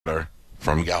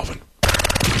From Galvin.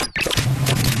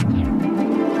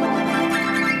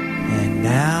 And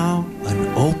now,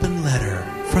 an open letter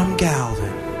from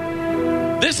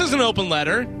Galvin. This is an open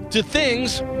letter to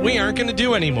things we aren't going to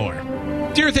do anymore.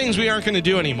 Dear things we aren't going to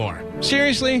do anymore.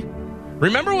 Seriously?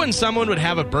 Remember when someone would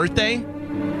have a birthday?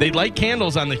 They'd light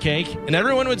candles on the cake, and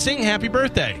everyone would sing happy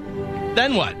birthday.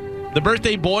 Then what? The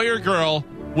birthday boy or girl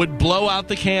would blow out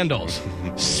the candles,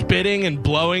 spitting and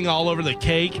blowing all over the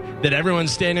cake that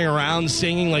everyone's standing around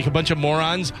singing like a bunch of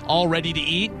morons, all ready to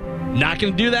eat. Not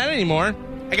going to do that anymore.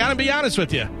 I got to be honest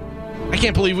with you. I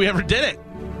can't believe we ever did it.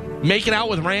 Making out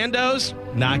with randos?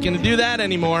 Not going to do that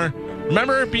anymore.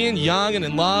 Remember being young and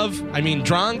in love?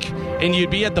 Drunk, and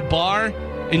you'd be at the bar,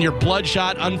 and your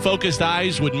bloodshot, unfocused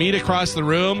eyes would meet across the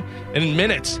room, and in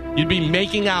minutes, you'd be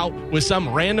making out with some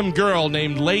random girl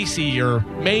named Lacey or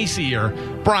Macy or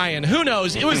Brian. Who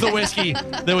knows? It was the whiskey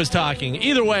that was talking.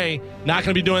 Either way, not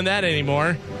going to be doing that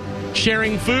anymore.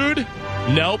 Sharing food?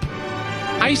 Nope.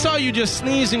 I saw you just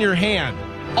sneeze in your hand.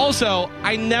 Also,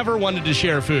 I never wanted to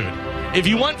share food. If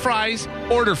you want fries,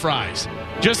 order fries.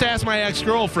 Just ask my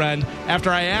ex-girlfriend after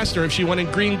I asked her if she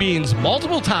wanted green beans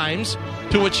multiple times,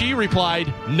 to which she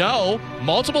replied, no,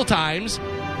 multiple times.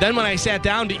 Then when I sat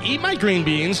down to eat my green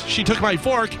beans, she took my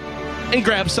fork and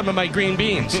grabbed some of my green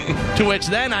beans. To which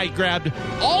then I grabbed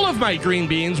all of my green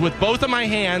beans with both of my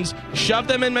hands, shoved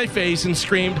them in my face, and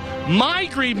screamed, my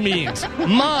green beans,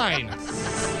 mine.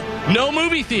 No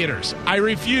movie theaters. I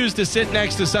refused to sit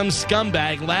next to some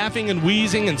scumbag laughing and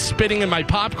wheezing and spitting in my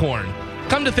popcorn.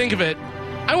 Come to think of it,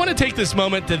 I want to take this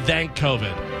moment to thank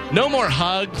COVID. No more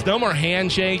hugs, no more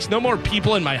handshakes, no more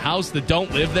people in my house that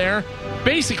don't live there.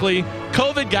 Basically,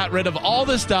 COVID got rid of all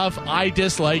the stuff I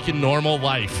dislike in normal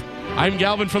life. I'm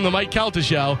Galvin from the Mike Kelta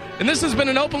Show, and this has been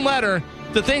an open letter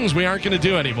to things we aren't going to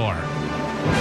do anymore.